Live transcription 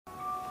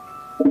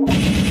You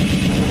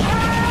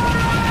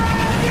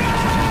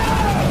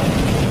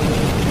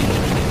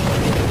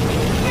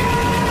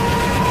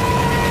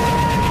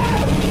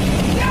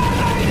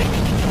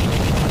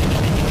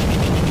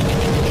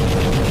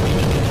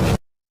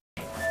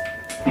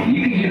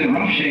can do the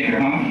rump shaker,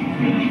 huh?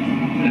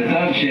 The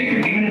thug shaker.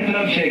 Even the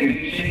thug shaker,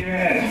 just shake your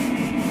ass.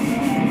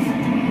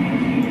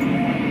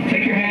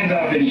 Take your hands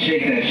off it and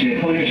shake that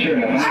shit. Pull your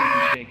shirt up.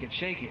 Shake it,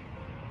 shake it.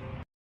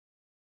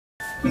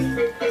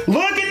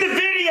 Look at the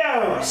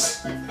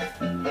videos!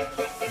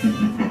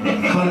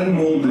 Colin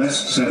Wall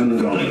blessed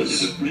 $7.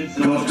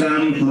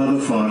 Goddamn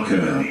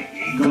motherfucker.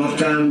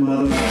 Goddamn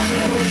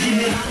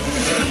motherfucker.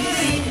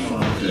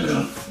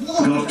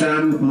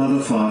 Goddamn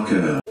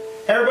motherfucker.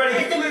 Everybody,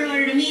 Customer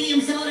ordered a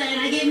medium soda and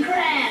I gave him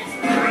crabs.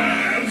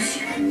 Crabs?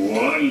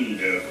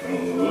 Wonderful.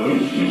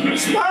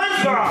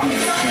 SpongeBob!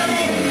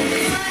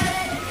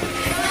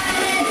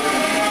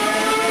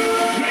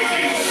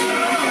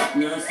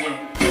 No,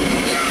 sir.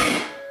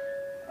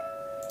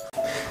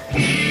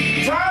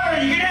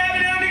 Tyler, you can have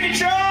it under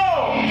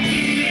control!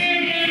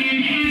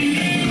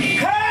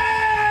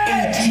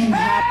 Hey! 18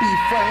 happy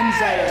friends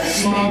at a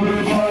slumber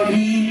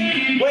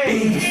party.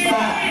 Wait,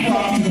 5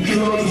 fucking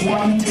girls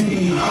want to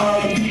be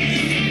hugged.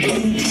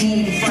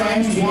 18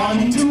 friends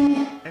want to.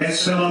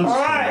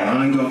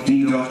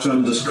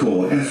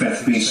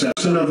 SL_I.D._FFB7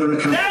 another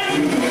account.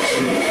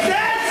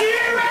 that's you!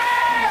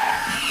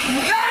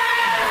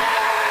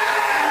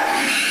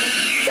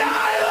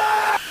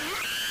 Tyler!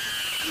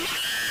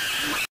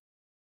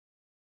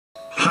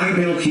 Hi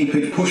Bill, keep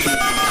it pushing.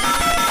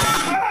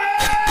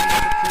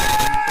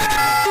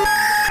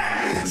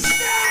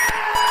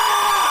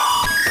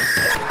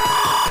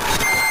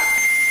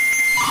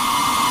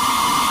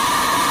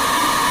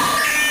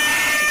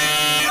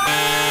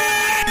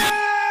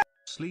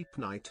 Sleep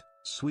night,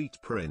 sweet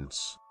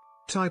prince.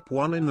 Type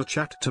 1 in the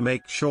chat to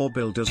make sure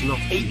Bill does not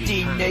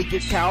 18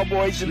 naked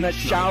cowboys in the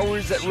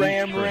showers at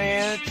Ram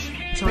Ranch.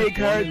 Big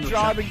herd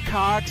throbbing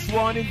cocks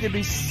wanting to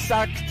be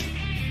sucked.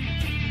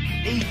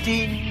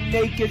 18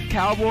 naked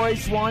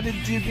cowboys wanted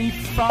to be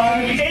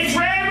fucked. It's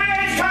Ram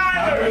Ranch,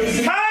 Tyler!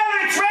 Tyler,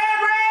 it's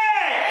Ram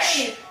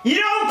Ranch! You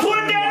don't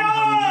put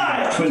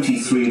that on!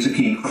 23 to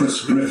keep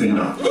Chris Griffin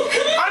up.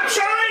 I'm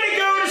trying to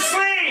go to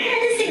sleep!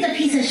 This thing's a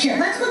piece of shit.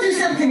 Let's go do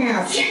something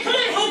else.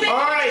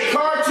 Alright,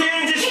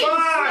 cartoons is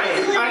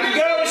fine. I can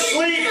go to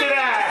sleep to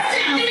that.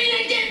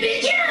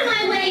 Get out of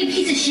my way, you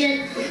piece of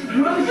shit.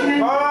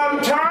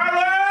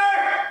 Tyler!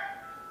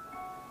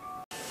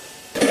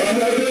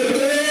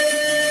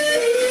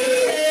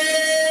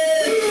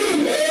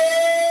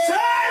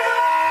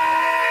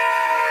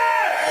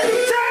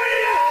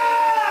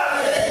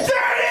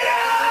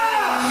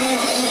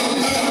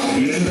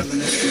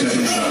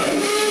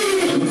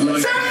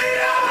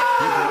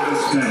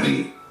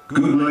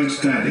 Good night,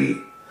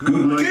 Daddy. Good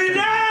night. Good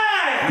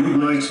night! Good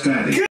night,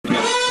 Daddy.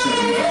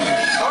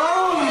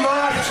 Oh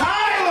my,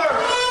 Tyler!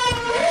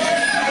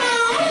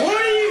 What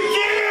are you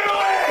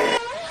doing?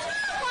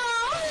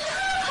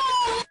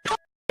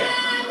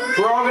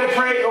 We're all gonna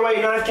pray. Oh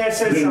wait, no, I can't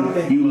say Bill,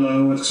 something. you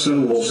look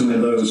so awesome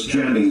in those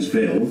jammies,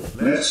 Bill.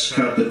 Let's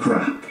cut the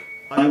crap.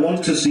 I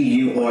want to see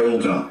you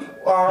oiled up.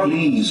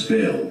 Please,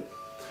 Bill.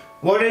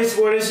 What is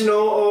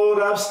no old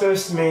up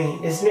supposed to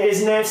mean?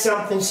 Isn't that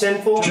something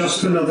sinful?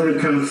 Just another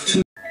account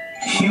too.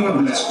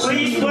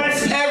 Please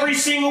bless every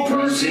single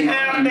person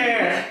out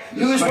there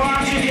who is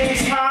watching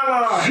this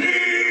timeline,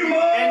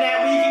 and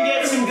that we can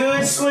get some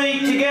good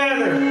sleep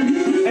together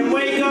and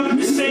wake up at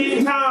the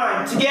same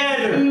time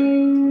together.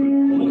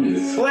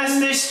 Bless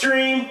this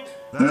stream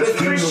with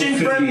Christian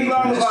friendly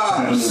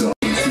lullabies.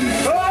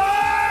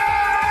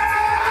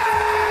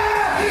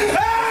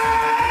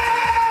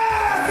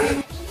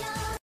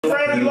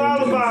 Friendly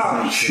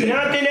lullabies.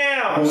 Nothing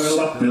else. Oil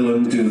up, Bill,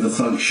 and do the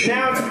function.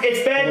 Now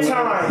it's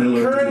bedtime.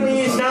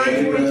 Currently it's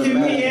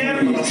 9:42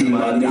 p.m. 15,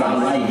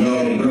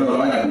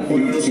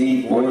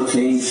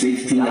 14,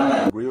 16.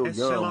 Real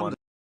young.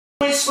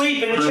 Quit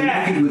sleep in the I'm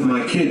chat. naked with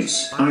my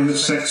kids. I have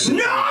sex. No!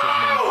 No!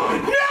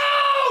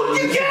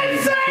 You can't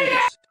say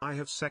that! I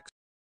have sex.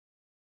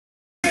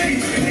 I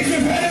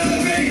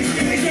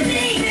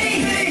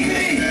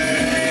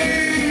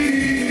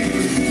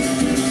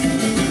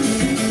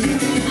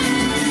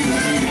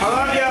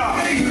love y'all.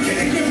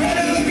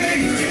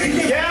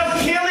 Yeah,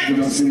 kill it.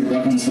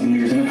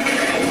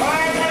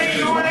 Alright, everybody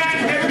ignore that.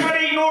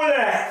 Everybody ignore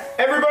that.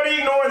 Everybody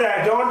ignore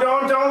that.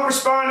 Don't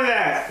respond to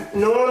that.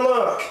 No one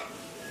look.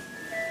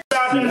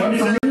 Stop it.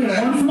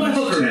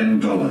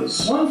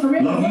 $10. Love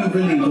you,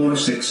 Billy Boy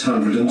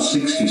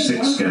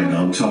 666 gang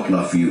on top.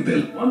 Love you,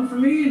 Bill. One for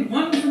me and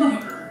one for the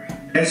hooker.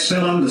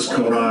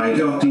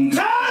 SL_I.D.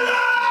 Tyler!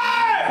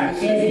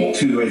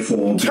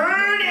 2A4.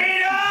 Turn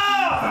it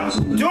off!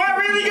 Do I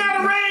really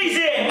gotta raise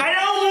it? I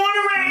don't want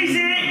to raise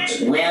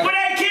it, but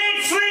I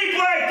can't sleep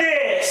like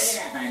this.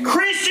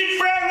 Christian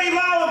friendly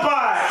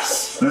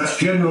lullabies. That's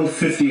General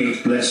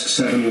 58 blessed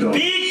 $7.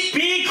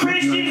 Be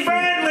Christian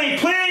friendly,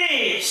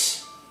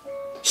 please.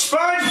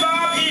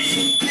 SpongeBob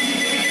is.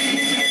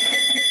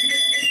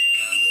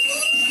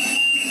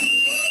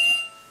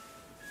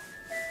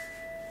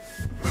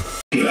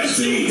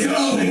 still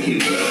gets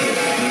naked.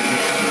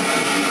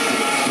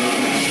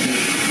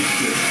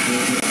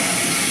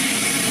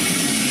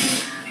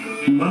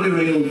 Money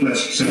Real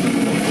blessed 7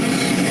 points.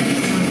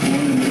 Type 1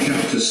 in the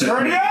chapter 7.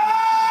 Turn it up!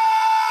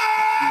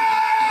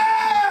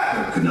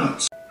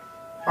 Coconuts.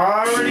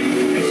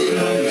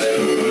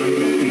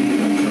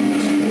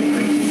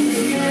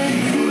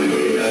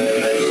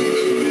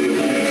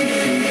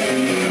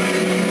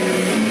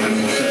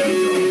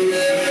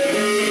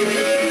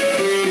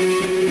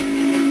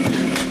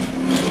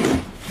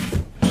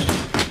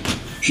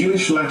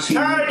 Jewish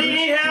Latino. Do you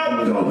need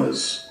help?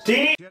 $7. Do you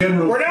need...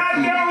 We're not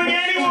throwing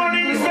anyone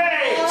in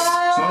space!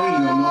 Sorry,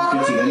 you're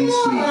not getting any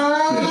sleep,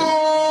 Bill.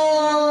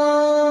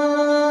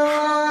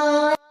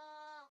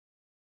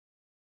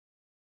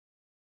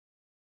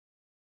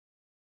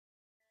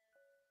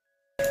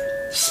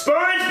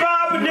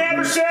 SpongeBob would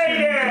never say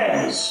that!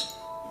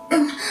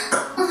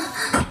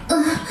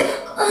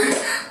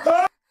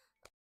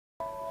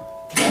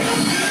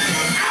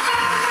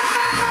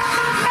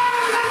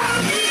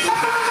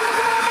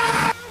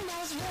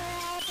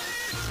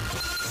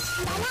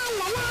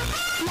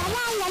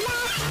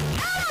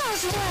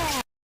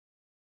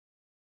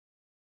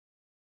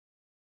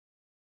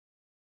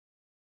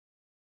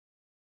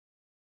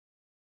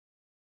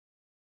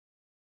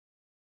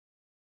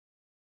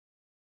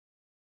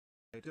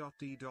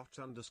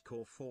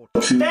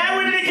 That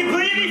would be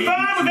completely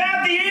fine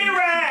without the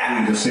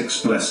interact! The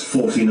 6 blessed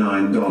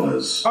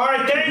 $49.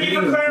 Alright, thank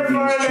you for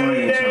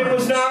clarifying that it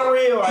was not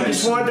real. I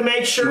just wanted to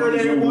make sure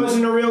that it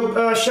wasn't a real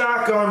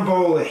shotgun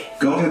bully.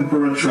 God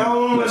Emperor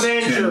Trump blessed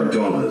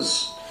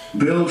 $10.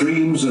 Bill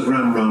dreams of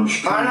Ram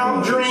Ranch. I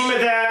don't dream of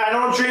that. I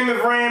don't dream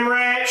of Ram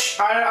Ranch.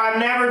 I've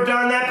never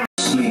done that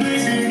before.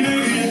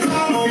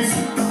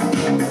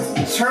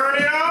 Turn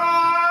it off!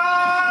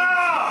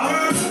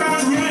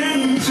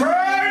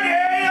 Turn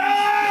it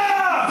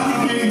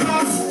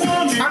off!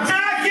 I'm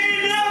not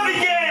getting up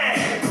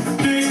again!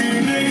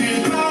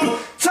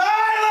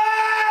 Tyler!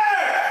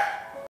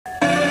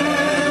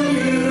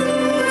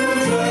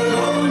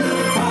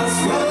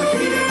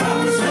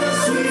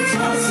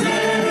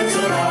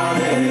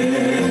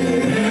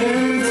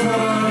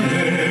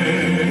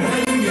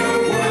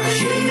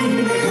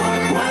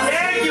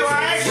 Thank you, I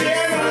actually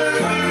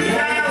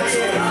have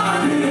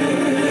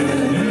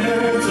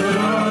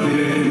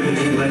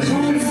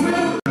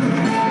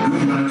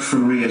Good night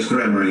from Ria's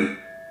Gremory.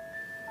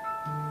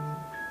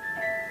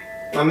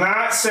 I'm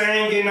not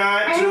saying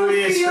goodnight to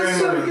Ria's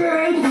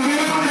Gremory.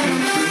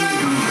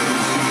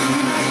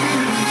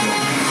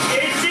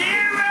 It's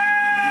Ira!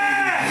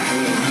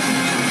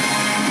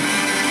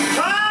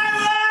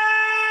 Tyler!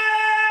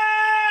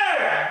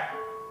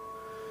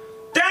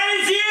 That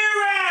is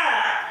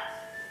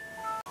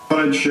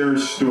Ira! I'd share a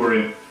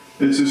story.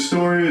 It's a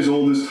story as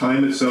old as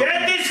time itself.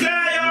 Get this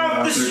guy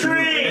off the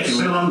street!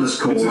 Still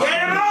underscore.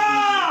 Get him off!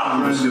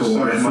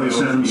 Underscore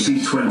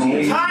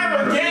F07C28.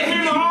 Tyler, get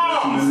him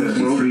off!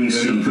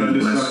 33C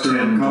blessed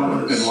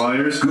 $10.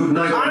 liars. Good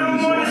night. I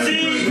don't want to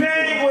see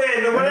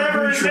Penguin or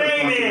whatever his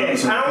name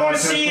is. I don't want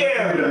to see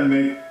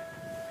him.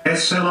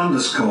 SL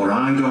underscore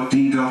I dot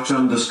D dot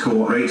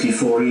underscore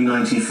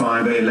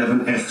 84E95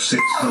 A11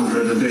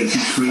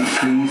 F683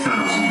 3000.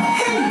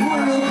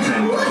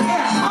 10. Look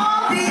at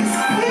all these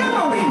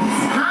families!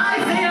 Hi,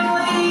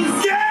 families!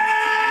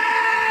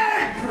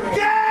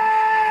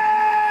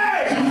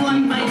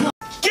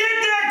 Get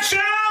that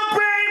child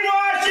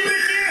brainwashing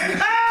machine!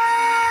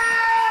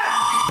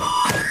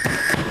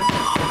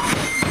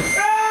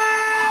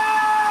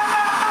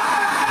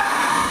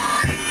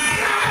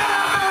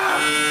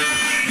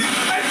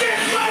 I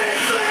just want to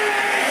sleep!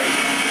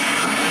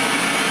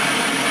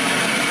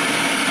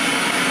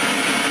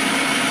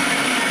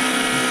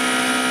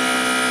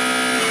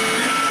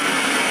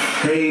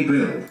 Hey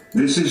Bill,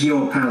 this is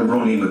your pal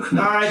Ronnie McNutt.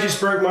 I just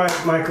broke my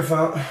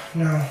microphone.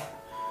 No.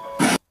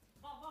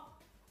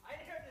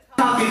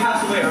 You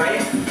passed away,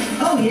 right?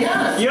 Oh,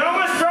 yeah. You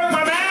almost broke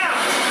my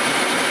mouth!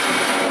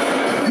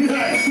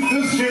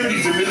 Those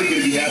charities are really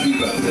going to be happy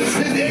about this.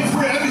 And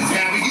X-Brab is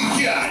having a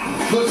shot.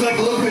 Looks like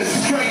Lopez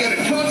is trying out a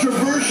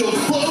controversial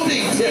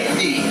cloning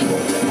technique.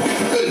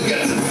 He's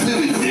got some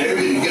fluid there,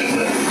 and he's got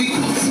the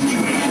fecal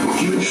situation.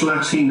 Jewish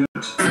Latino.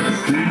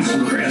 Please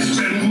look at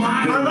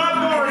I love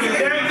Morgan,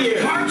 thank you.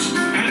 Tarts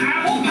and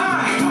apple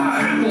pie,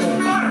 apple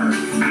butter,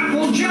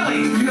 apple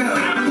jelly,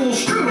 apple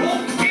strudel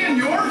in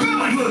your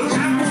belly. Look,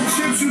 apple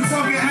chips, you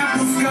talking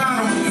apple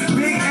scottle.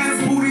 Big ass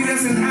booty,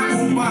 that's an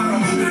apple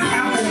bottom.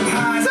 Apple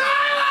pie.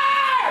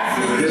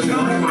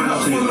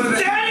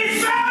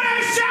 Daddy's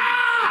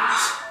Photoshop!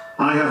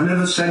 I have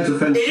never sent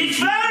offense. It's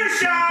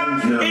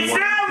Photoshop! It's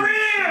not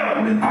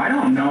real! I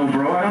don't know,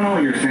 bro. I don't know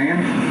what you're saying.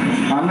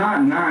 I'm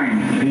not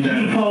 9.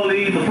 The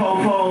police, the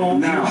po-po.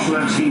 No.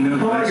 Latino.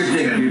 Pull out your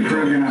dick, dude.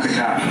 Prove you're not the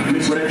cop.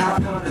 But a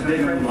cop telling us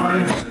big red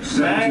line.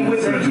 Bang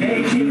with that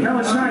gay shit. No,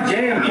 it's not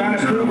gay. I'm trying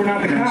to prove we're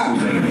not the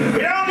cops.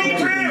 We don't need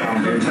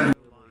proof!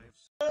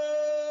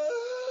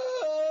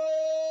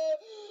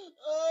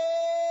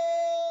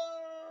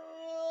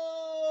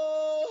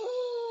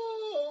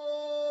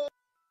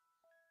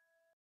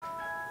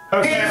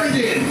 Here it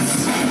is.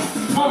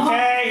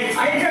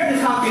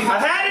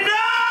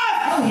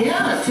 Oh,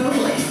 yeah,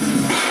 totally.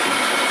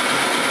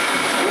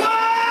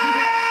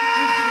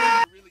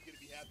 Really gonna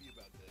be happy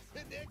about this.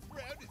 The next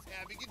round is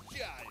having a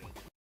child.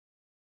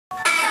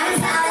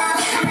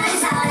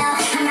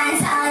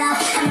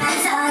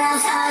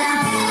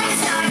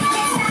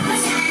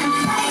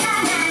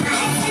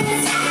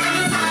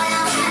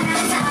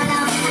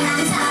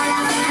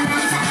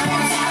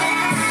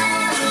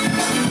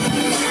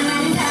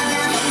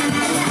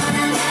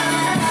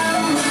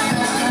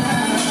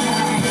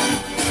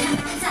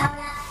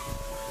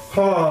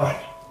 Hold on.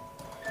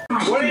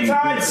 What did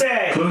Todd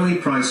say? Chloe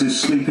Price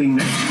is sleeping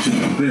next to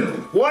you, Bill.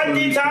 What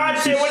did Todd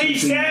say? What did he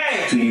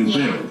say? To you,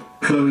 Bill.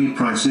 Chloe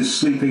Price is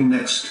sleeping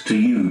next to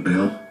you,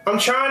 Bill. I'm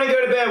trying to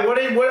go to bed. What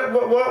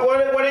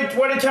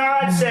did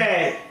Todd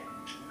say?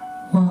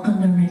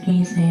 Welcome to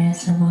Ricky's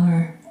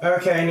ASMR.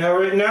 Okay, now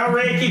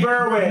Ricky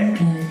Berwick.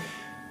 Good.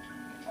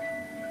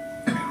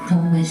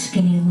 From my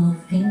skinny little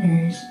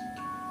fingers.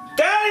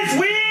 That is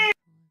weird!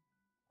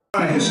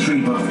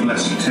 History buff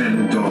less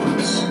 $10.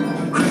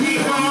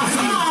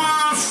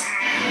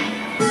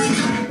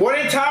 What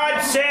did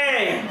Todd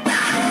say?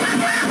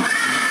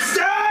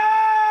 Stop!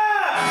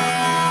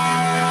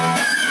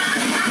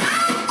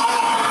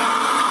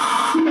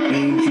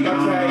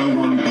 AGR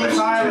 1 plus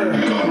Tyler.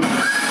 $10.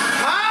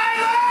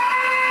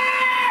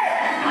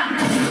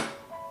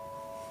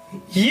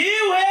 You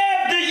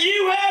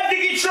have the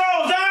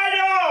controls. I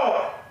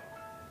don't.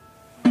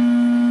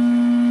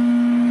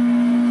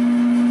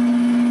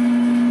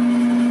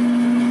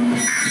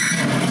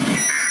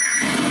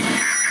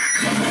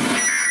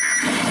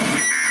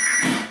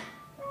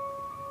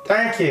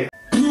 Thank you.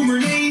 Groomer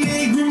nay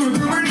nay,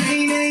 groomer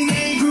nay nay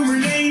nay, groomer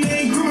nay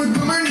nay,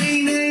 groomer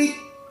nay nay.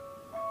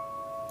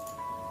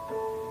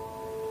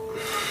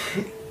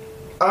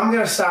 I'm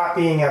gonna stop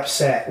being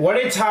upset. What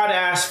did Todd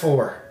ask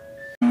for?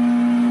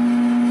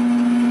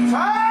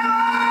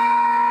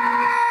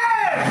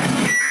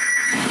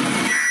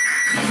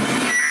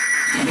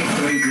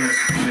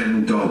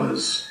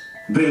 $10.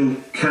 Bill,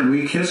 can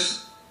we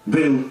kiss?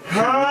 Bill,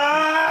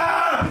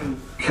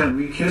 can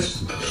we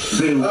kiss?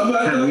 Bill,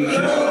 can we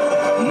kiss?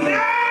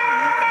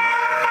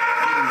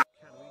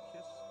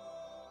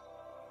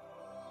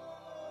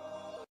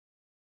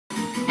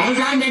 As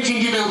I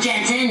mentioned to Bill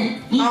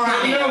Jensen, he's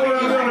not in over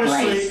to our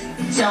place.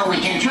 So we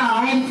can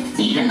try him,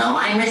 even though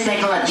I'm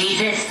respectful of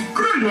Jesus.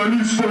 Great, I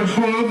need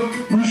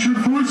SpongeBob. We should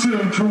force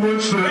him to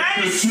watch That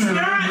is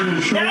not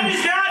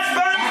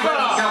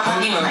SpongeBob! So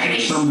fucking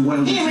hilarious.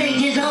 He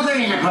rages over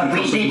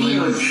inappropriate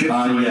videos.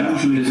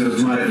 Yeah, this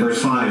was my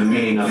first time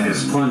meeting up with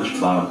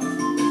SpongeBob.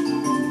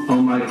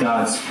 Oh my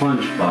god,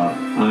 SpongeBob,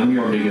 I'm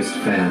your biggest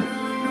fan.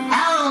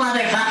 Hello,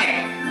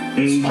 motherfucker.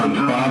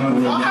 SpongeBob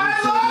will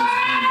never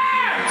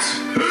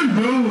Hey,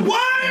 Bill!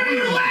 Why are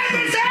you letting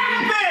this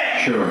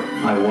happen? Sure,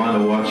 I want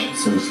to watch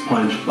some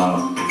SpongeBob.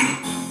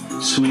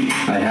 Sweet,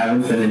 I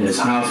haven't been in his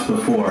house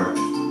before.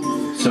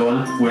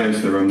 So,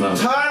 where's the remote?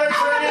 Tyler,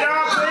 turn it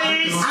off,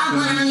 please! I'll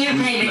put on your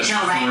favorite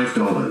show right.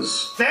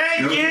 $5.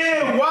 Thank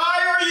you! Why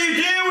are you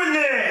doing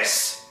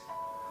this?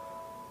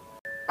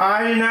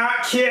 I did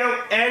not kill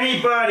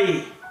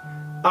anybody.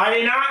 I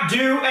did not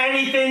do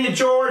anything to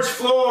George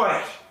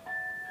Floyd.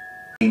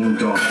 $10.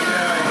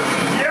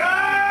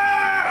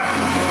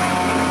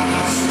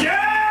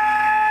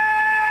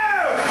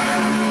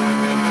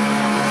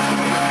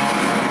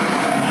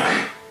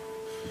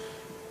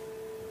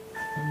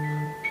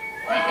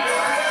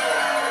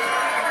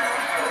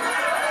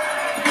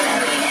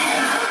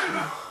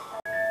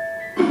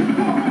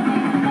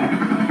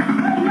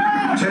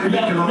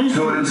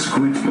 Technical and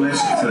Squid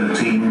blessed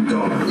 $13.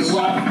 Go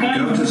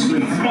to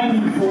sleep.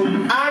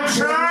 I'm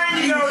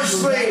trying to go to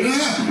sleep.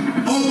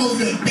 All of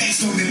the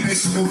best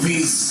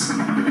movies.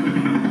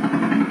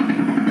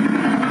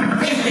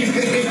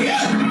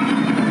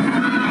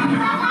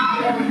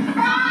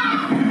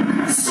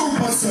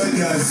 Super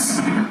Soldiers.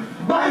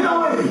 By the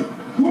way,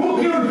 who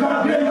killed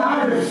goddamn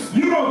Irish?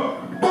 Europe,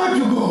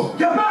 Portugal,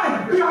 Japan,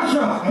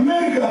 Russia,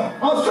 America,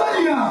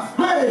 Australia.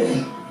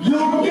 Hey, you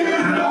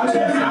killed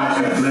goddamn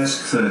Irish.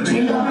 Blessed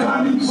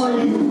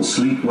 $13.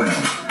 Sleep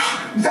well.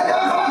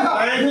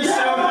 Thank you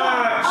so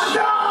much.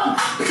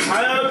 I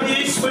hope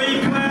you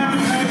sleep well.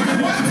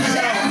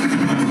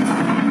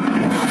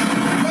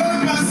 Oh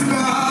my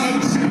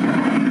God!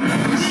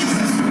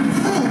 Jesus!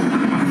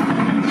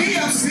 New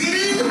York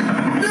City?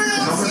 New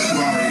York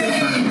City!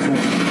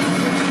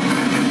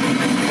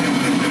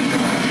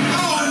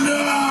 Oh no!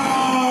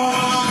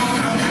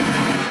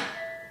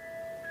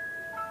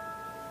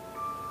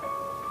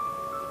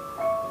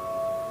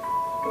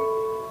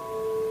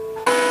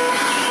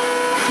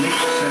 Nick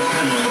says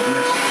hello.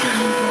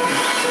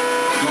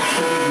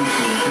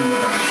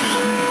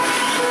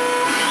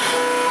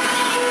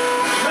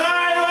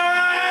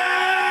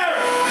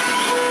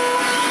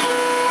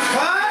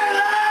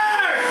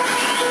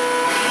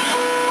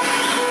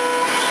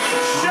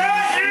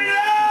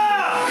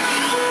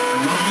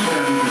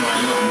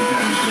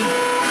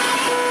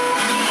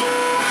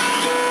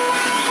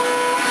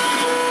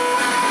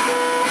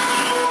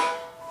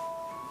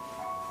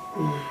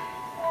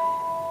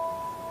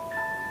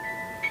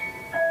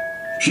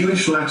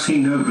 Jewish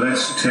Latino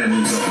blessed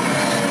 $10.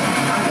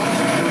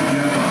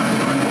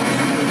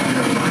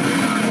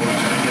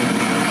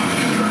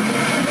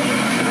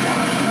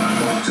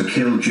 To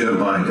kill Joe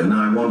Biden,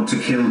 I want to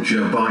kill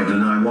Joe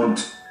Biden, I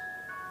want.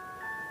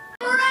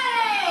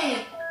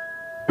 Hooray!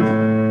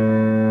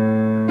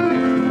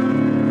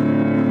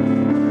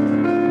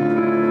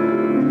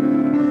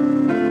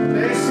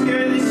 This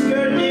is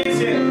good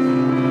music.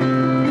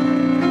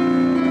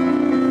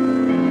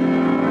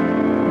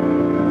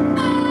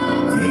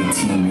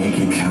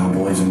 Naked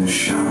cowboys in the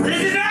shower.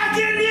 This is not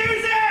good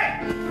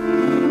music!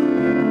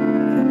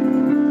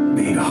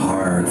 Big,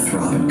 hard,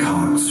 throbbing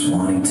cocks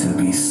wanting to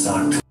be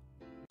sucked.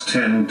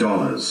 $10.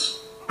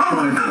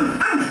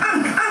 Private.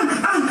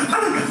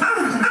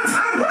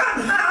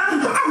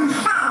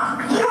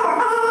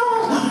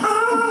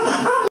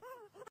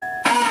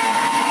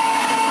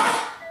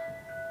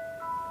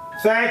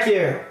 Thank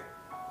you.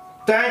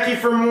 Thank you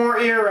for more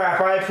ear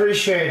rap. I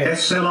appreciate it.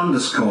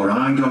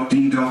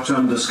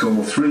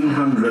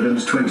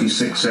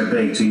 SL_I.D._326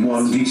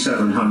 Eb81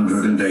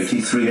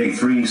 D783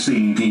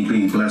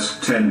 A3CDB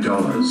blessed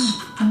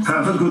 $10.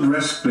 Have a good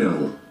rest,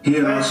 Bill.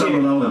 Here are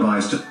some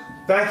lullabies to.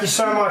 Thank you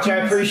so much. I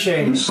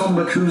appreciate it.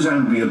 Somber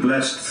Kuzambia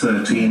blessed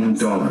 $13.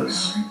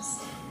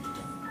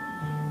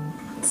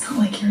 It's not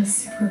like you're a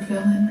super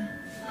villain.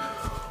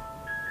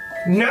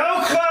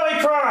 No Chloe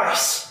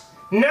Price!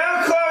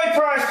 No Chloe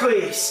Price,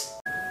 please!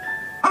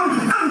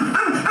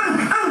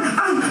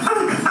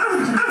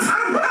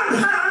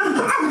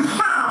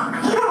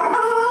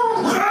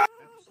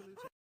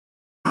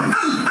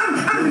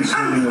 Billy's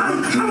having a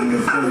good dream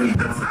of Billy.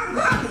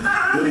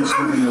 Billy's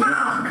having a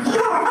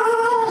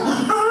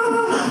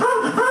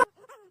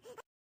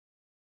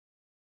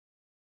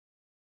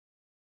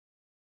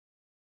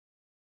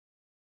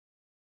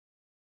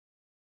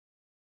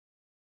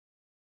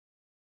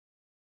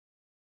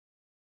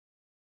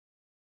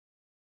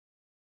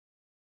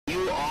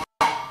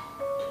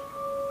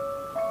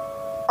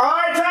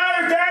Alright,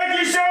 Tyler, thank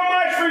you so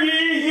much for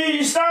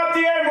you stopped the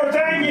N-word,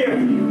 thank you!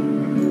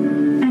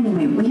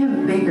 Anyway, we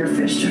have bigger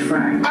fish to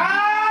fry.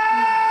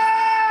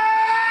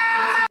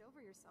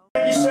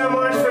 Thank you so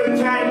much for the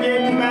 10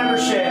 gift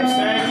memberships,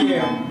 thank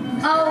you.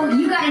 Oh,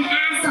 you got an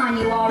ass on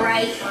you,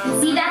 alright.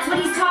 See, that's what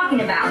he's talking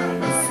about.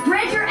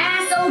 Spread your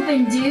ass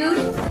open, dude.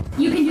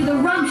 You can do the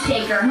rump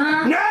shaker,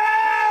 huh? No!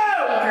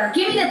 Shaker.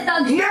 Give me the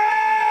thug shaker. No!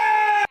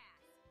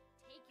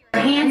 Take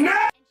your hands No!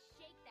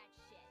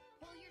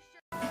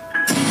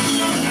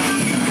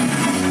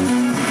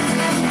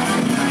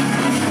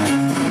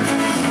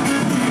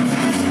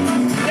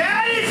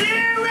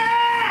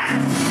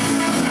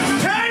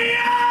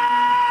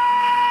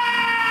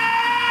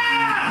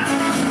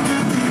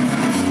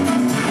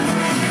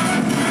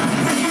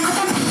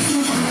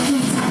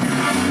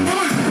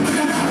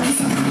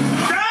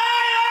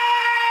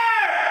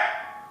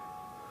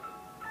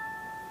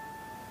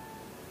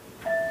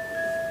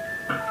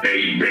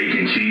 Ate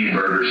bacon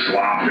cheeseburger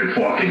slopped in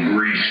fucking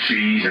grease,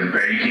 cheese, and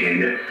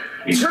bacon.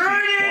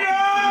 Turn it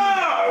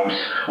off!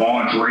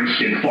 All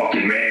drenched in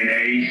fucking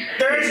mayonnaise.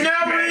 There's no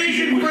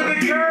reason for the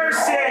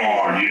cursing!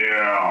 Oh,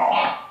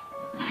 yeah.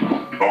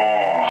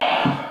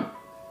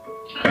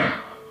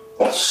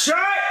 Oh. Shut!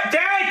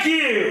 Thank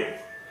you!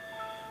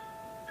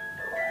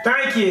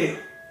 Thank you.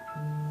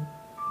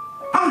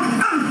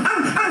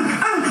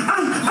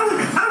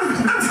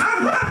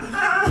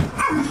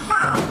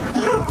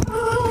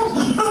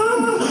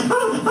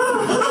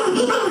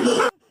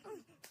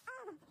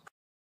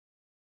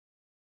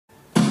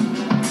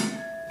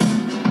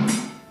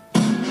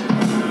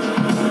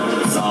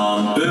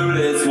 Some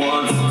Buddhist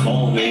once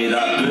told me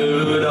that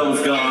Buddha was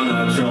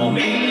gonna troll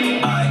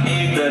me. I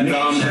ate the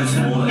dumbest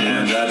fool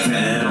in the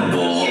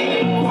temple.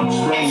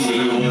 She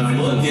was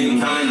looking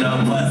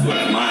kinda blessed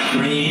with my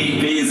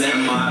green peas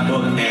and my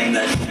book in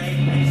the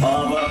shape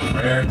of a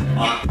prayer.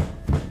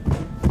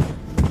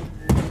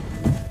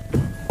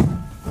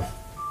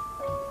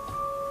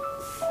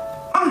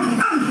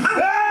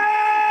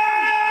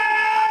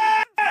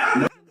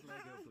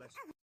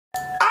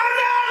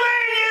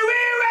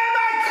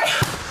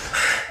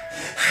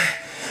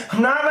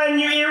 I'm not letting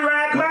you ear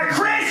rap my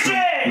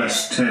Christian!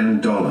 Bless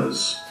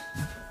 $10.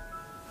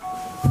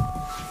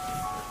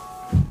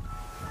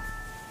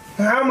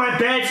 Now my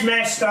bed's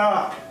messed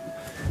up.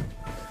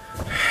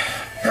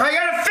 I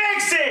gotta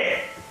fix it!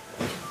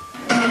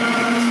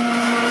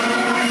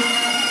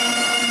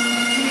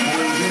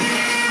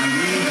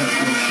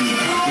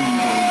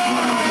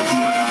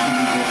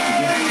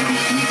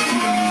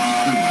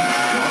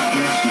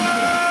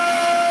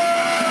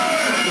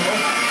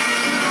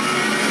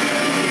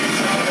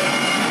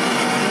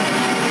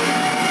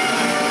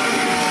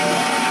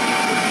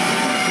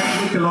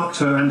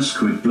 Octo and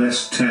Squid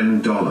blessed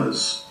 $10.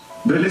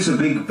 Bill is a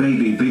big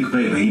baby, big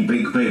baby,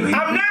 big baby.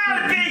 I'm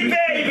not a big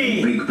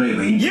baby! Big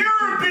baby. You're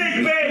a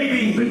big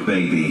baby! Big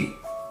baby.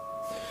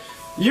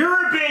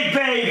 You're a big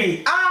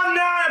baby! I'm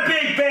not a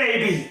big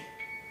baby!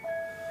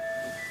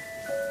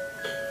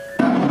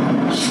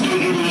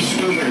 Skiggity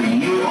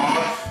skigger, you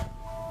are.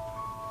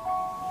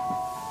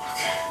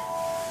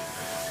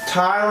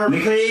 Tyler,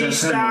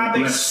 please stop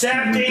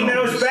accepting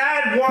those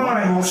bad ones.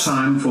 One more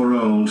time for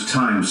old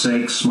time's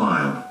sake,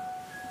 smile.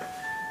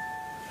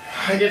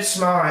 I did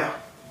smile.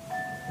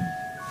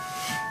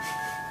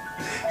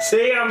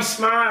 See, I'm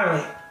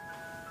smiling.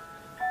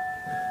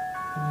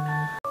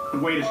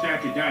 Good way to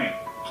start your day.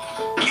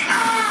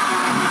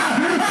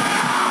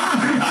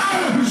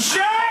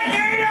 Shut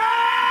it up!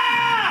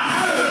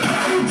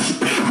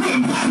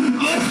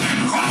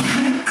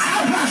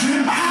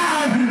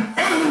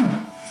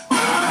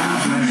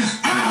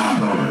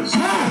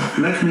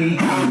 Let me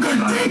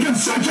thinking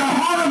such a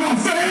horrible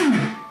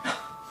thing!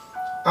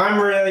 I'm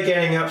really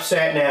getting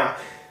upset now.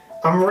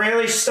 I'm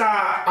really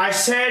stop. I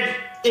said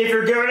if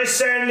you're gonna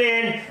send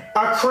in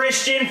a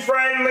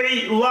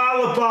Christian-friendly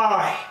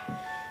lullaby,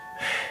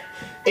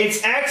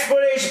 it's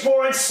explanation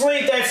point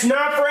sleep. That's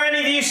not for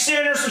any of you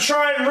sinners to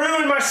try and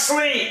ruin my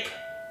sleep.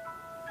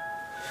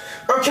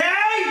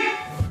 Okay?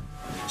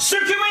 So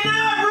can we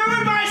not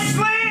ruin my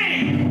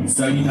sleep?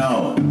 So you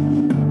know,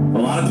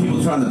 a lot of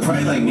people trying to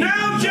pray like me.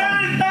 No,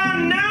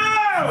 Jonathan, no!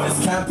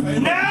 Just can't pray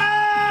like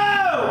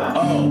no!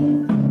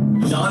 Oh,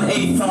 John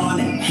A.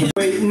 Thon.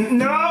 Wait,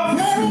 no!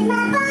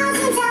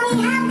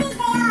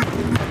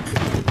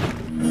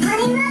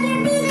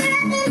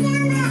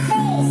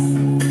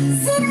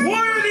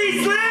 What are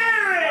these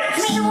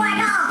lyrics? You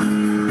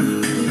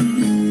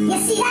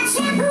see that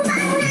shampoo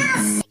bottle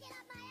house?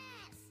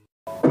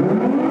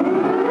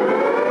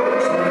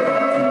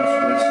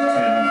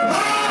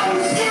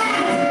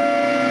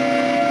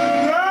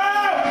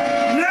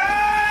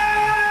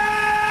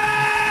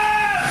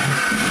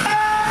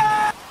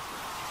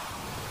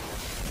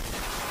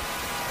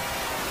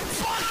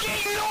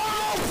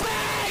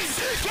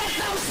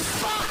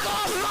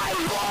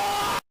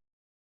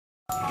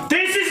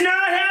 This is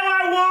not how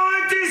I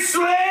want to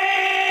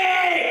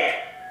sleep!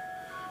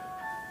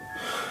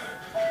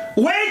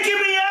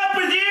 Waking me up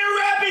with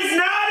ear-rap is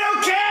not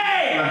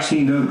okay!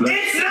 Latino blood.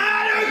 It's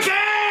not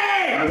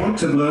okay! I want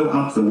to blow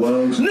up the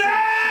world. No!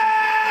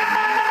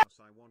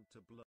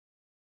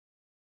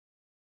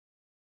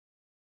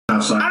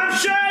 I'm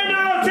shutting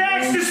off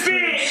text to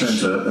speech!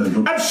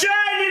 I'm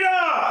shutting it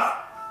off!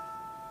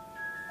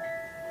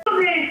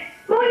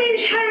 My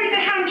name's Harry the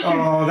hamster.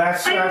 Oh,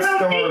 that's I'm about 8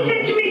 adorable.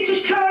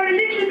 centimeters tall, a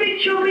little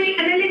bit chubby,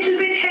 and a little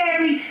bit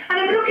hairy. And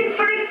I'm looking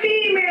for a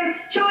female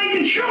so I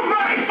can shove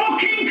my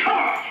fucking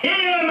cock in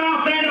her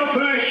mouth and up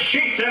her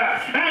shitter.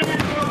 And then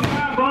rub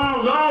my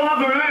balls all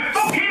over her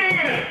fucking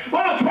ears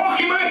while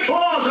poking my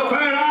claws up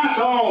her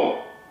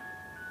asshole.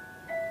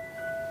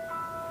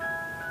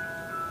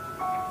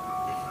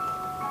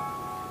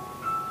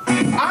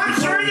 I'm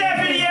sure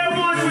that video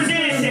once was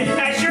innocent.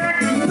 I sure.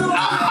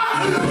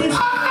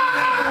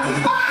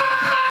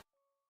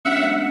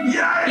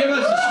 Give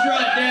us a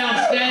strut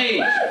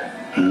downstage.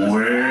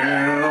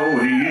 Well,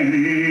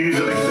 he's a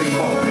big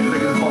boy, he's a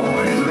big boy,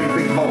 he's a big boy, he's a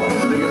big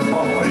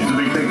boy, he's a big boy, he's a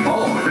big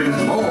boy, he's a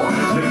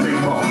big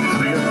boy, he's a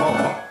big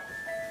boy.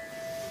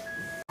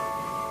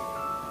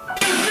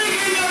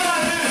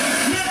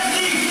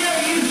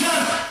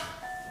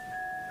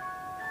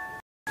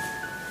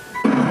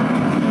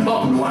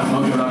 Welcome to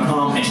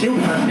WatchMojo.com, and today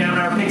we're hunting down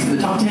our picks for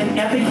the top 10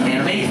 epic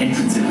anime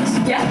entrances.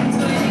 Yeah.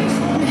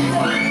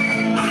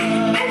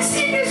 I've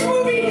seen this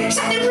movie.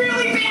 Something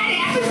really bad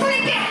happens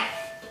like that.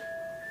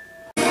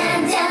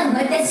 I'm done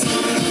with the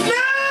scene. No!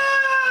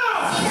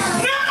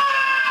 No!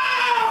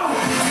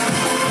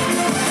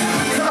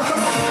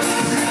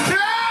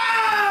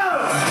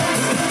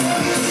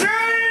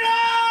 Turn it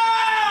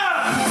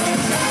off!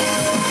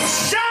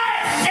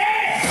 Shut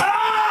it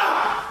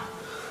off!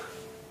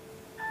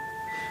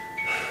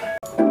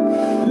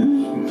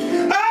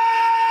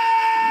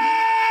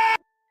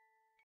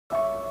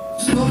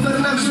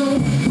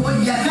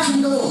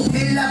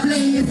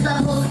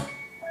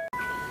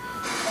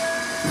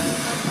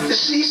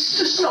 This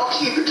does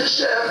not even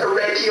deserve a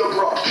radio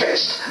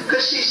broadcast,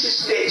 because this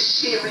is dead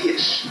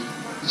serious.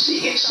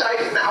 The inside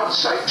and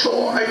outside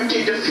tour I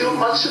did a few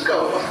months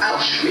ago of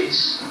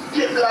Auschwitz.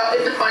 Himmler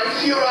and my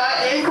Führer are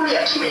angry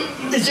at me.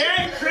 Is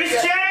that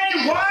Christian?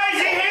 Why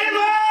is it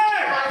Hitler?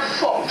 My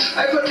fault.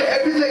 I've heard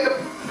everything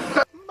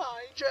about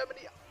my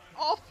Germany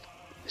off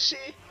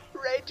the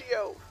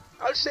radio.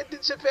 I'll send in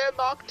the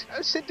Wehrmacht,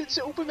 I'll send in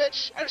the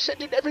Übermensch, I'll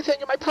send in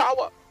everything in my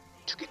power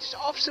to get this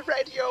off the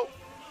radio.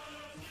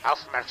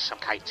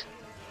 Aufmerksamkeit.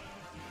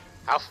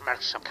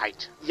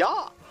 Aufmerksamkeit.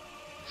 Ja.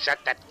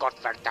 Shut that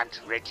godverdammt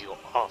radio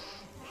off.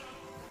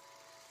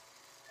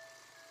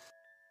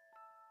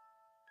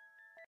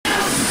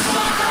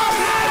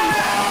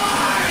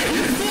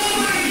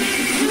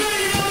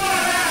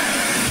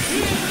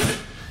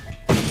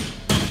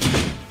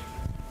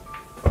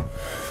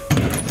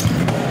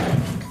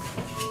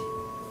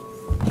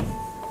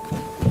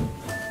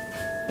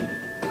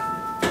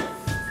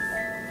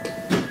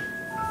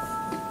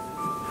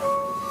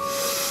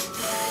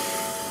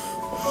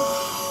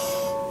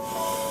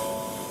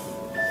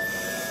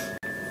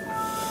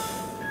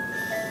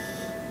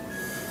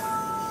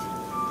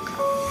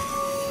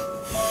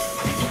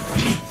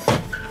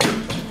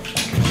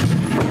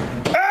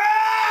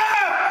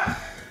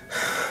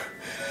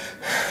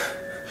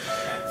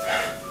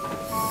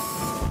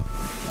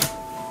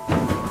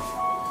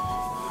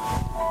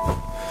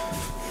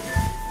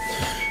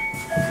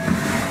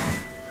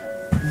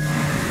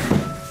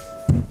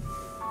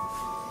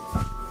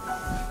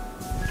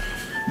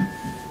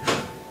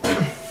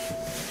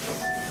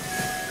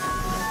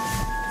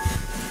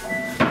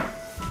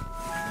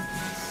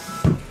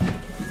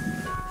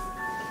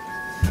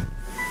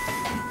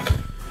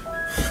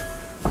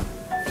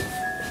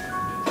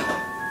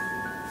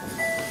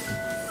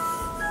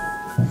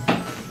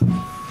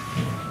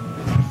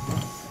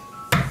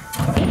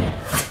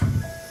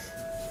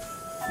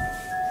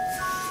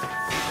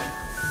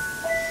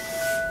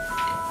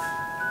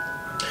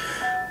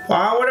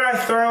 Why would I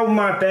throw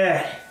my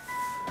bed?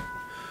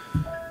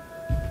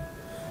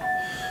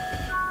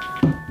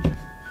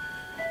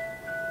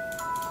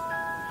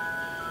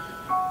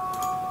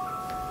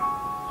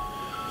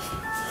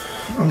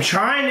 I'm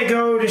trying to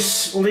go to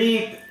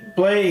sleep,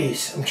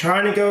 Blaze. I'm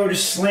trying to go to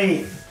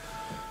sleep.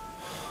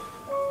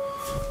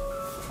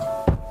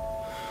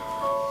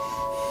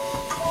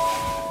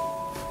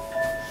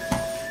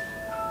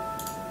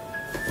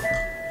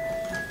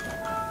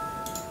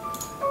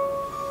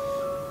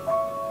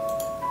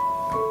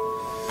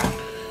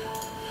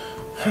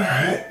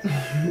 Alright.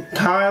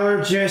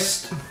 Tyler,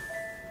 just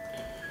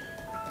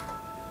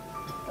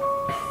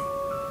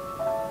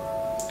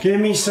give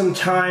me some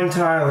time,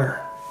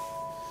 Tyler.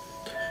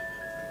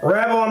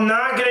 Rebel, I'm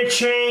not gonna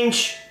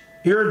change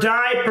your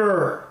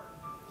diaper.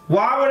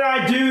 Why would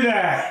I do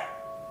that?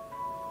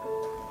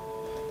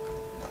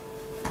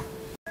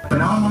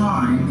 But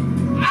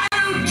online. I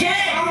don't care!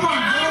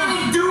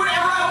 I can do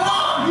whatever I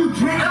want! You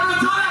can't! I'm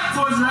gonna do that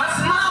towards us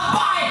and I'll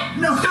buy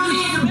it! No, it's gonna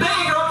need the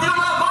big or if they don't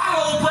want to buy the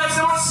whole place,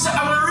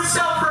 I'm gonna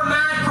resell for a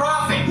mad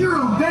profit!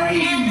 You're a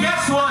baby! And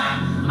guess what?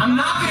 I'm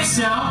not gonna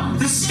sell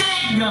the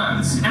steak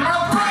guns! And I'm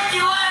gonna break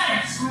your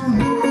legs!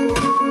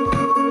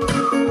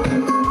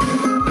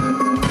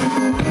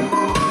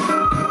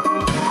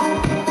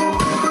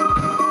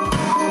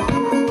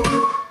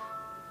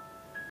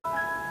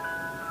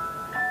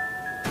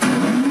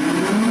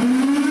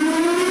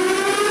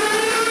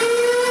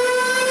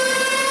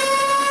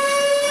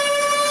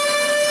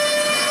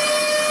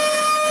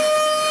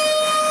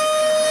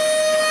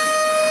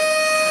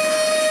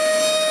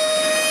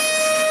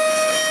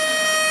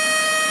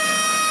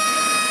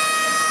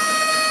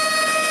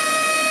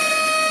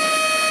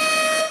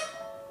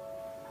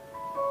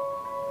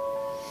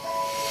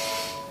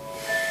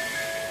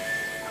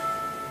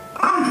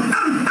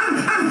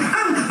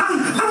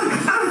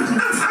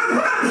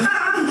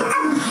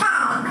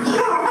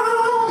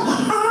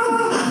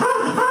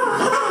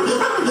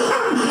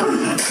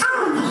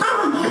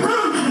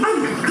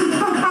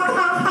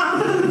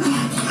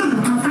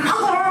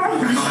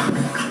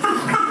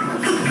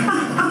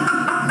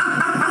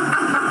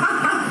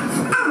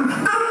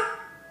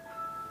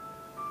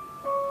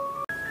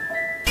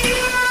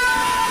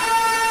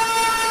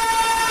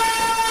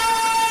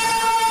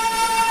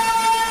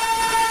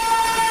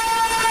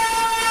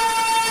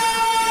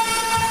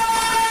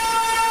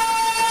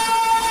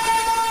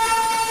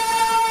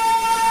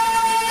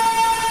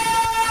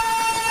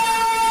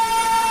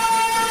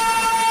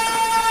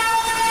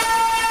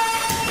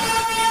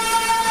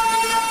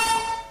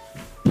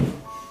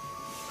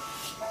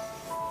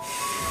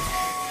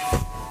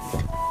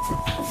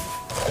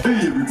 Hey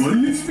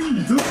everybody, it's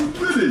me, the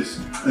Completus.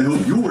 I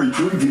hope you're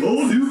enjoying the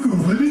all-new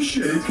Completus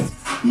shake.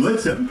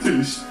 Let's have a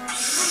taste.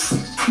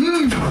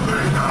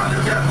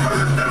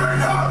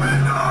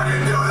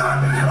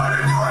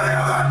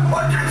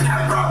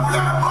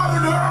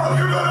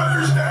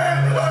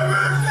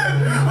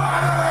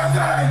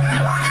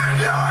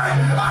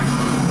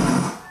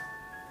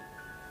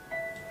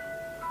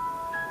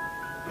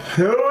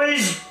 Who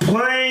is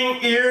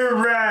playing ear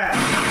rap?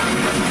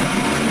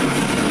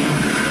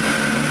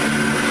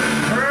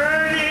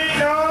 Turn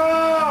it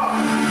off!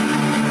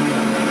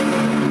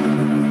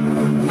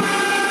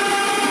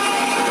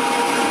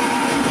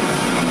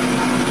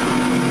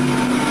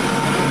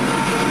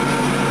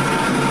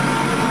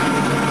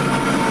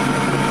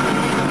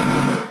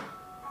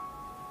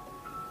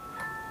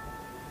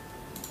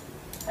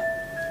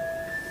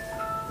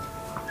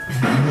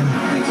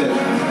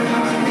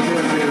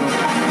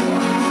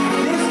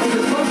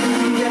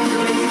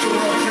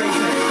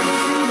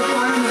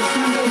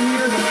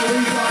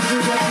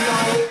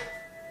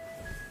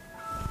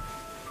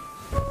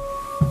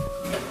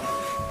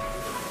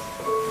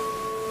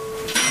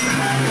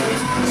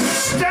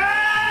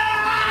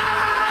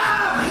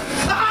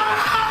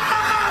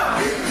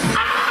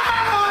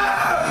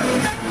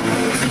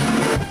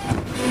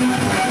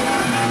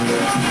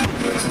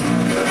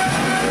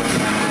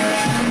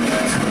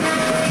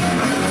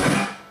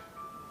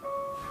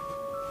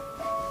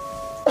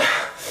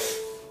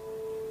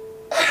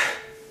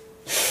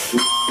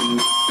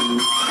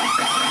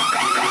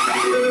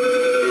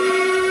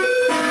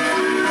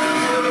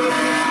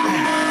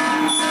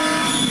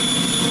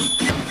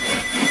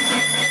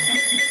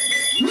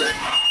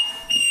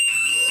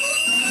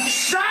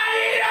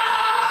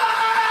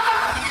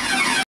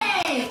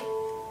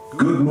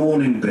 Good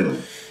morning, Bill.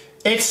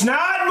 It's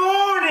not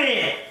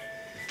morning!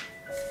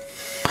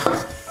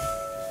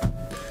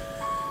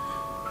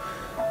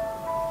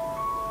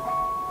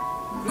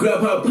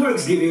 Grubhub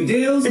Perks give you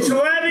deals. It's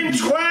 11:12!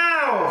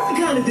 The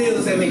kind of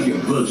deals that make your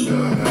books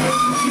drop.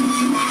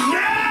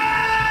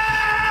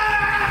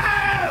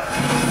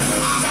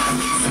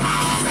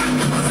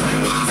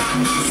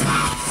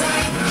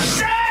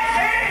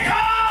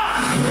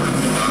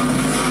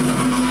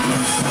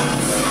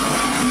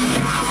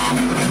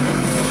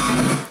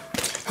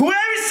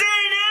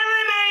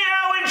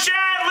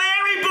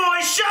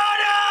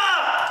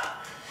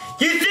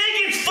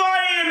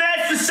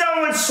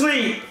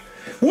 Sleep.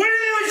 What if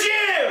it was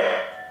you?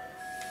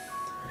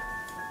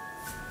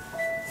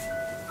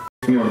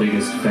 your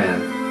biggest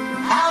fan?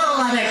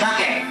 Hello,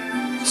 motherfucker!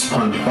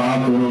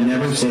 SpongeBob will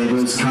never say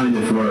those kind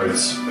of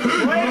words.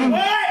 Wait,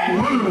 what?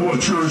 Wanna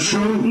watch your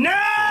show? No!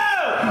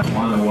 I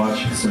want to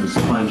watch some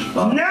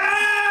SpongeBob.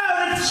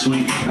 No!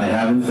 Sweet, I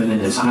haven't been in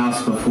his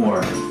house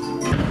before.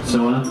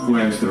 Sona,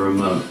 where's the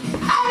remote?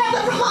 I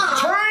have the remote!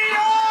 Turn it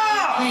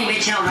off! Play the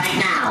show right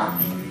now.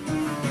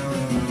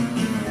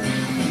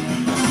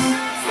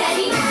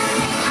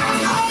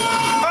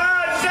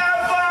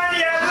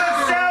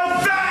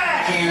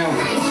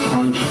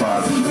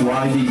 SpongeBob,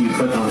 why did you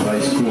put on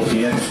High School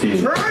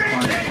DxD?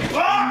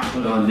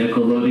 Put on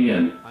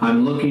Nickelodeon.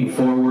 I'm looking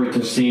forward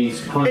to seeing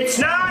SpongeBob. It's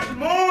not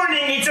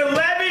morning, it's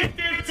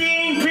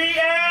 11:15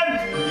 p.m.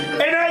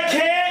 and I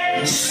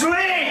can't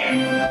sleep!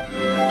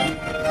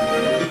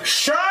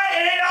 Shut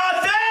it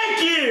off,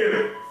 thank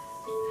you!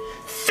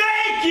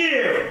 Thank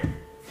you!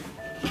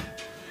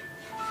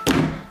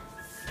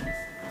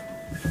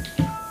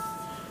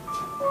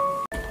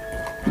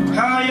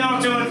 How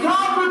y'all doing?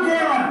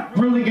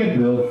 Really good,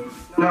 Bill.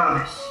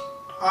 Nice.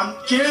 I'm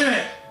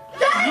kidding.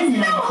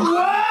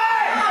 What?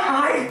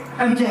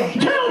 I'm dead.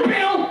 Kill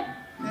Bill!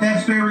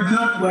 That's very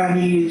good. What I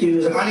need to do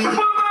is I need to...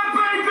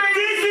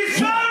 This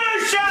is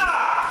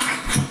Photoshop!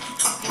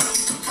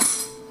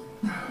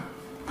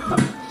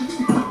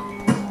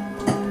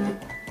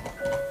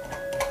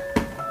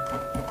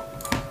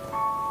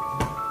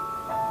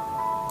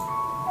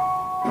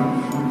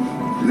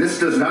 This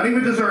does not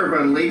even deserve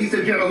a ladies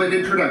and gentlemen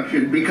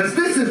introduction because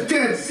this is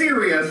dead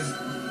serious.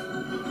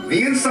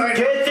 The inside.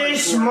 Get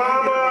this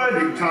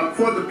mama top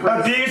for the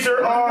president.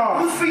 abuser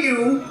off. Good for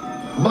you.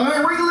 My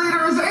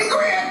ringleader is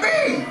angry at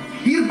me.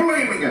 He's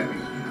blaming it.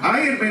 I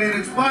admit it.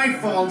 It's my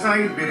fault. I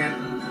admit it.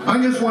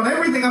 I just want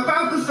everything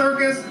about the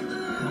circus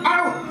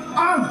out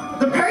of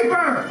the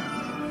paper.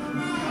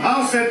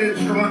 I'll send in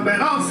strong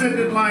men. I'll send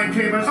in lion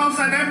tamers. I'll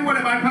send everyone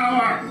in my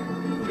power.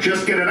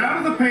 Just get it out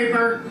of the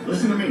paper.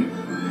 Listen to me.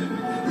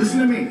 Listen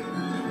to me.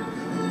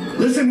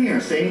 Listen here,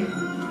 see?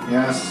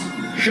 Yes.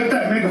 Shut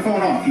that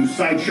megaphone off, you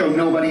sideshow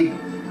nobody.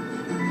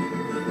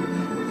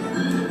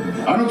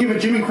 I don't give a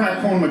Jimmy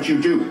crack corn what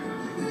you do.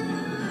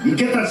 You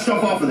get that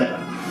stuff off of there.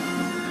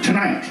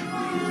 Tonight.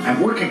 I'm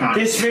working on it.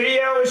 This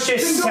video is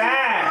just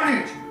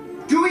sad.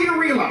 Do you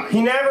realize?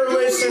 He never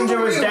listened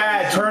to his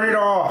dad. Turn it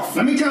off.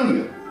 Let me tell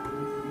you.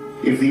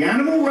 If the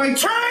animal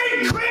rights...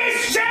 Turn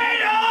Christian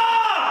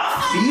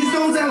off! Sees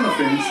those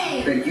elephants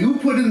that you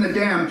put in the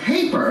damn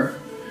paper...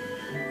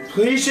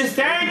 Please just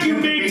thank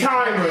you, big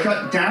timer.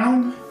 Shut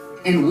down,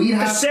 and we'd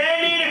have...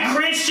 Send in a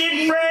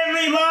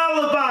Christian-friendly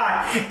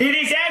lullaby. It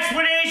is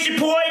explanation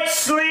point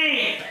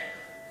sleep.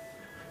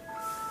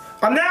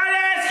 I'm not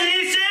asking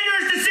you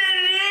senders to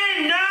send it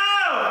in,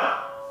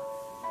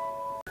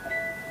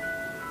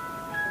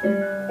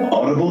 no!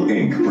 Audible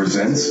Inc.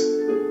 presents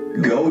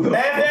Go the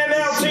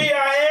FMLT,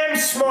 I am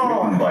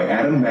small. Written by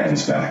Adam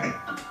Mansbach.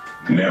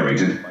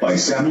 Narrated by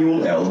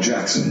Samuel L.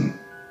 Jackson.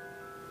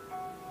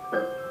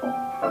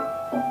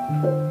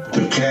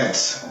 The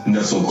cats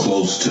nestle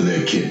close to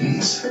their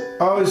kittens.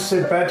 Oh, it's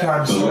a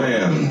bedtime The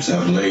lambs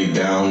have laid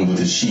down with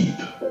the sheep.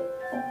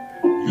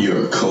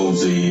 You're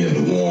cozy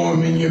and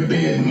warm in your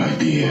bed, my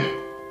dear.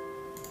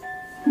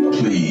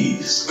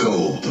 Please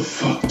go the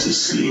fuck to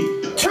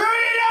sleep. Turn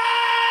it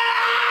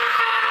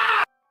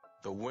off!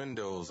 The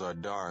windows are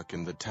dark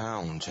in the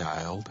town,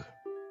 child.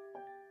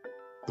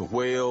 The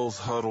whales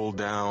huddle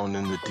down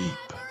in the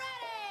deep.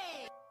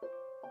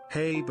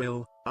 Hey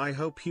Bill, I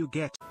hope you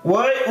get...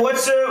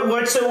 What's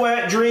a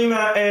wet dream,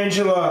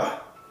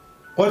 Angela?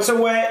 What's a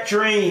wet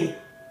dream?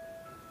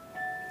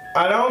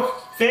 I don't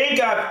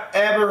think I've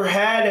ever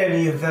had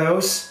any of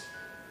those.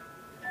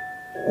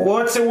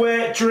 What's a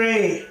wet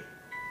dream?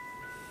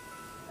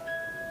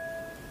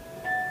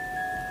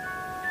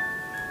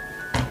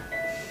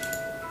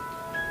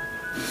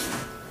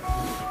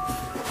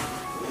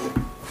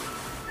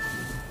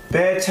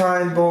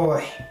 Bedtime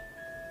boy.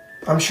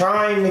 I'm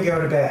trying to go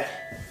to bed.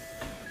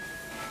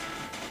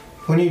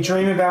 When you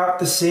dream about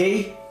the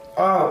sea?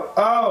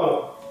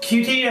 Oh,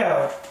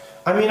 Cutito.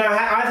 I mean,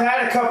 I've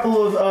had a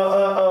couple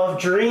of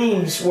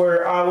dreams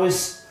where I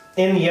was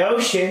in the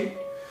ocean.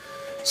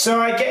 So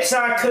I guess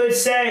I could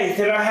say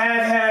that I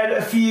have had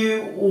a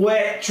few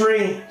wet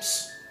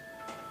dreams.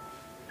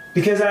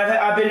 Because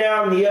I've been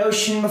out in the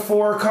ocean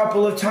before a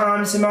couple of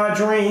times in my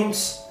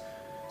dreams.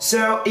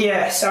 So,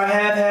 yes, I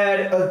have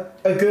had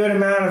a good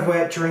amount of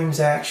wet dreams,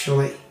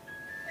 actually.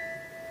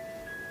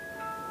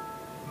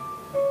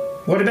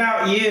 What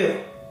about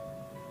you?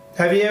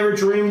 Have you ever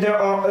dreamed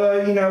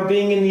of,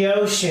 being in the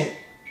ocean?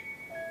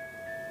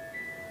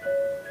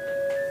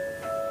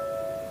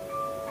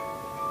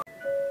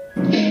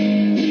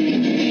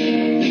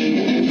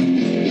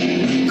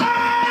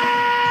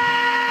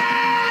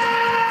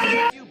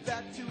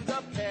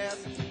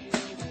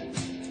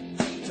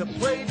 To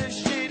play the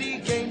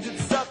shitty games that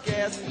suck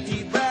ass,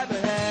 he'd rather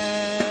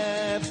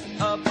have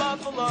a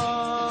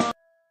buffalo.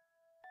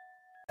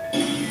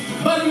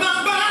 But my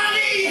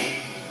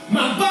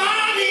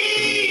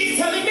body's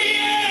telling me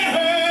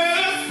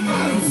yes.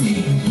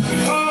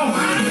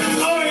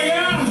 Oh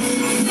yeah.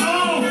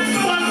 Oh,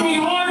 fuck me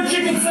hard.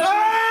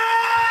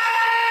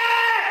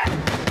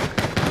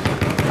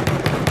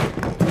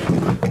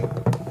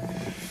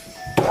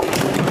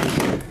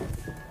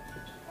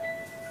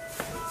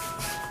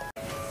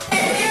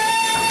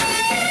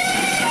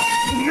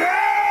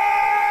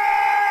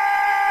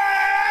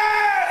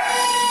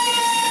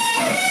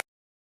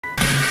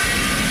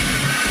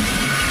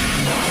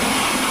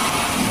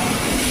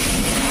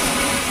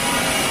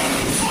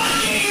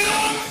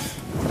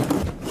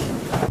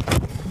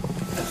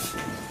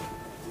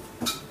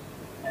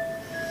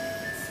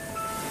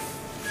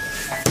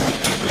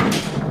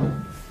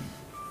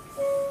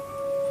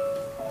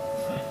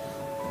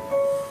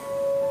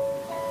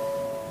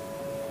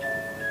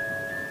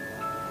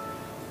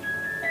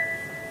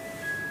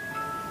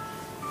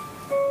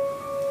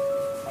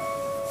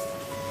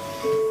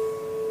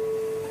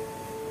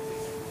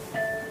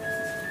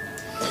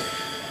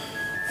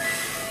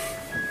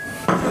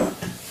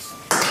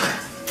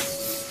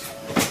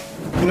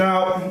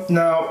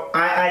 No,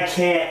 I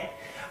can't.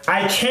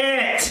 I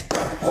can't.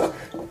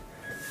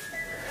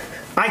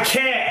 I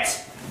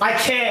can't. I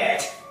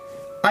can't.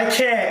 I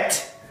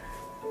can't.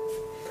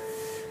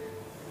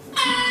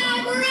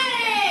 I'm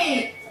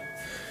ready!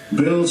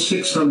 Bill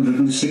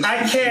 660.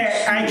 I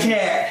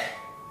can't.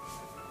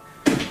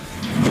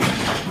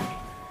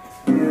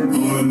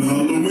 On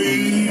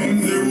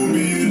Halloween, there will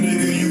be a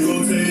nigga, you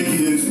gon' take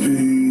his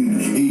pain.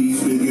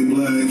 He's big and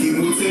black, he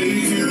will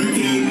take your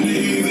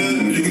candy. That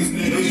nigga's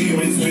name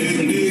is Big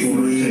Dick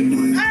Randy.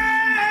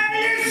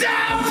 You're so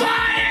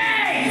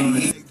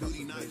funny!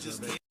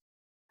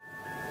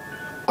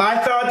 I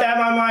thought that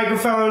my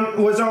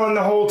microphone was on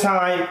the whole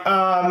time.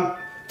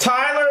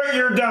 Tyler,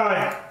 you're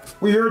done.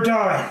 You're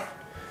done.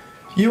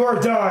 You are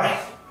done.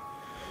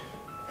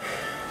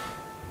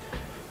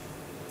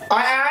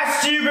 I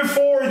asked you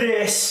before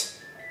this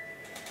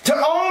to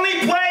only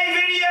play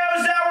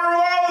videos that were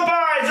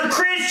lullabies or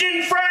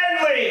Christian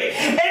friendly,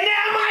 and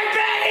now my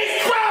bed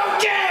is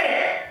broken!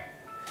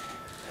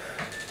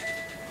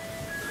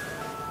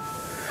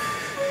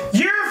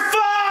 You're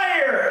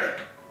fired!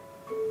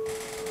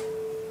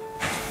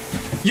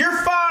 You're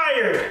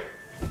fired!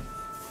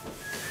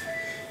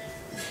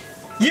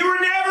 You were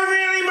never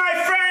really my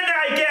friend,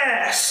 I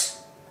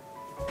guess!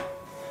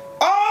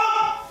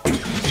 Oh!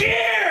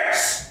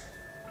 Years!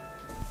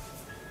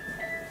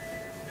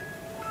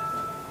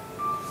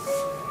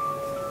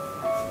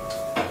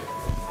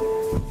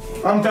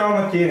 I'm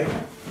done with you.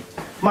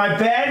 My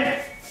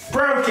bed,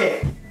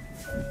 broken.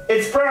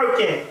 It's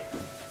broken.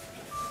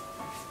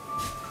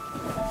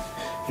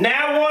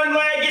 Now one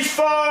leg is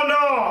falling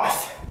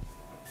off.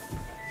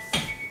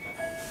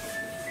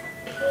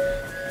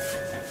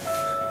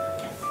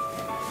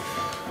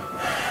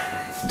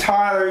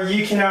 Tyler,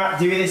 you cannot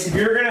do this. If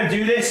you're gonna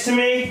do this to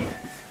me,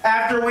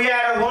 after we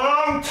had a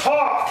long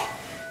talk,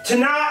 to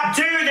not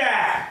do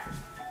that.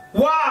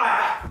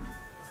 Why?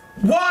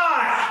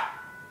 Why?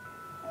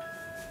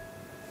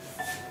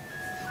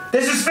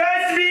 This is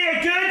supposed to be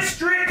a good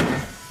streak.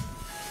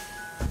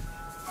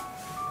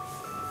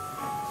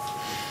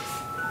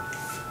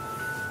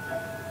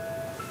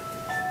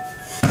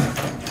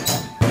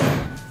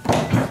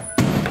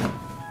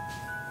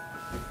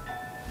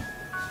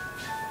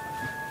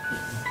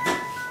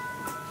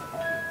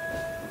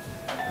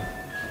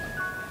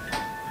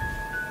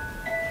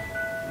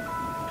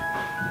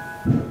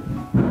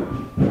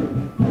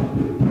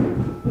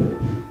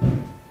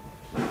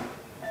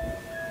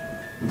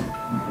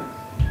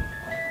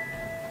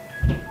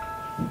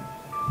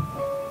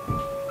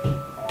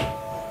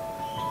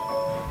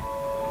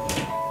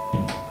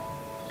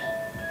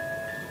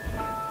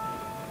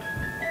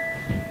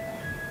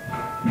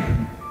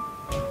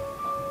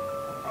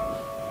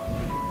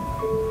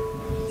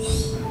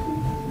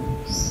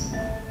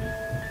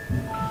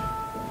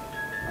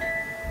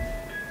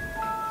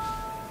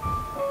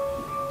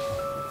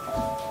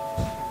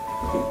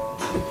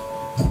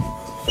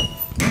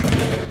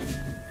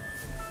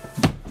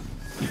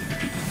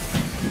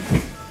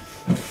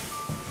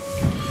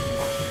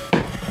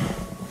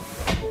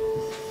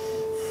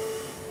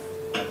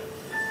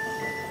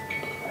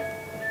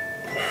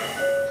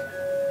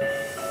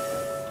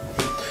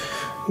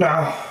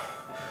 Now,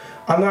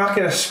 I'm not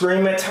going to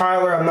scream at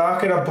Tyler. I'm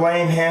not going to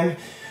blame him.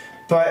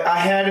 But I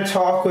had to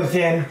talk with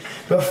him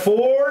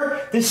before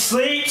the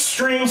sleep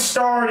stream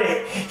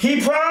started. He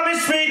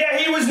promised me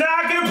that he was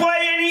not going to play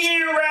any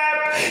ear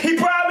rap. He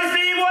promised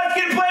me he wasn't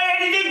going to play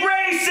anything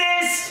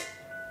racist.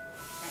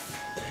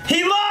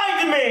 He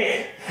lied to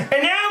me.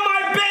 And now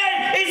my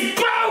bed is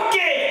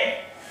broken.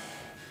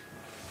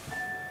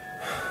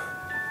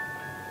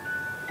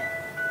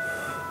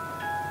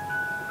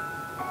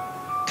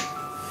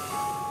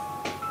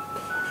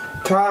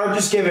 Tyler,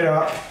 just give it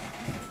up.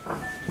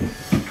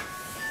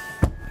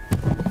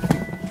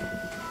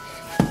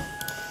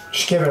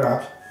 Just give it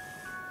up.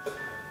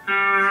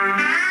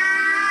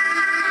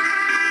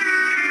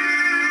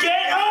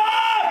 Get up!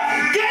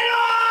 Get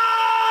up!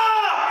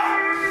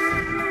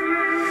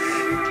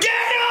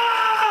 Get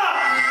up!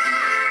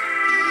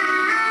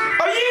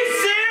 Are you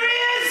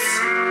serious?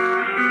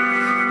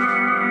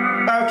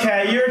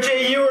 Okay, you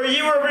were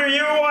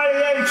one of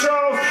them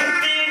trolls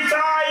the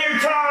entire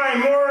time,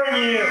 weren't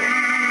you?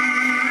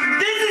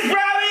 This is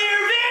probably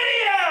your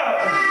video!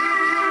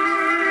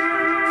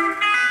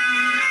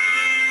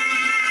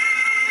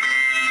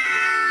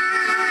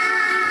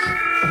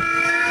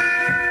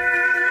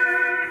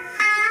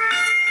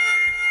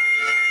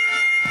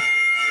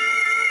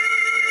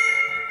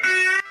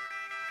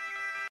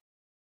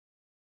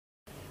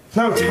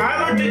 No,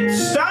 Tyler did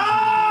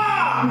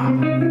stop!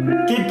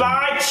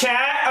 Goodbye,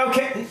 chat.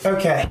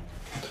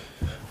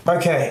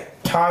 Okay,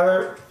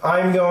 Tyler,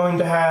 I'm going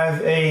to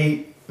have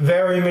a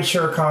very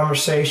mature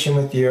conversation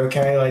with you,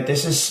 okay? Like,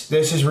 this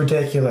is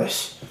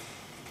ridiculous.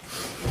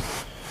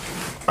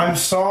 I'm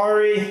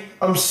sorry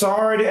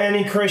to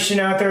any Christian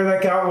out there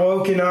that got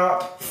woken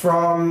up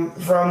from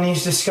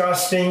these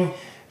disgusting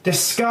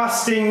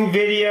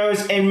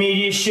videos and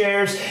media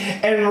shares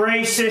and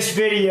racist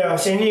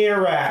videos and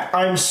ear rap.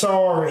 I'm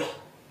sorry.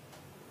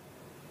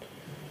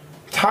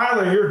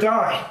 Tyler, you're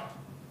done.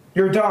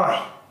 You're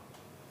done.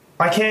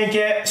 I can't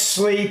get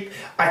sleep.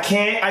 I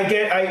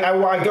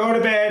go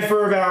to bed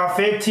for about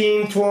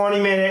 15,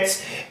 20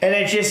 minutes, and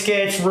it just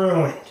gets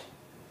ruined.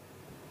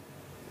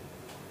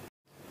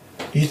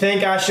 You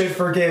think I should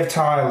forgive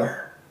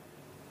Tyler?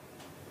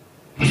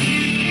 Why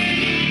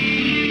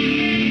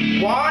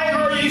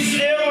are you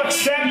still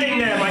accepting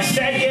them? I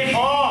said get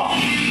off.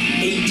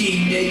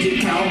 18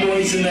 naked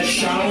cowboys in the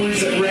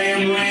showers at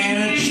Ram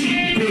Ranch.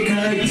 Big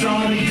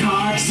hydraulic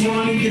cocks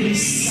wanting to be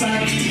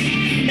sucked.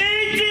 18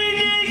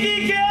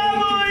 naked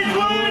cowboys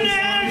wanting to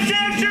have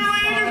sexual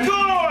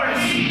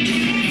intercourse.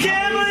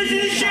 Cowboys in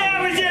the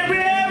showers at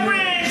Ram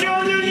Ranch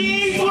on their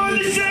knees for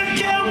the suck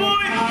cowboy.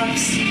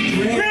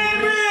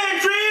 Ram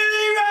Ranch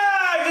really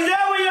rocks. Is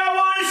that what y'all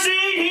want to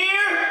see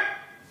here?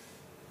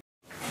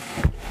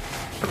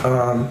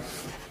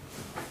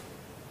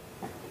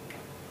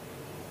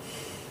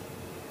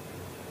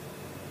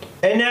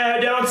 And no,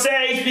 don't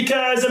say it's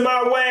because of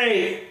my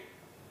weight.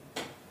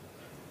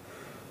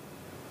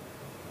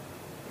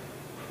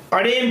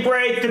 I didn't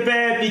break the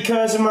bed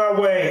because of my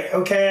weight,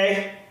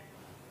 okay?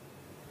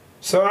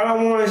 So I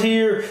don't want to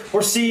hear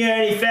or see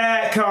any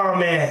fat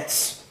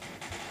comments.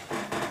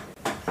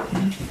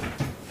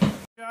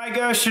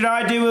 Should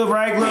I do a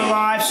regular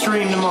live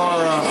stream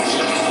tomorrow?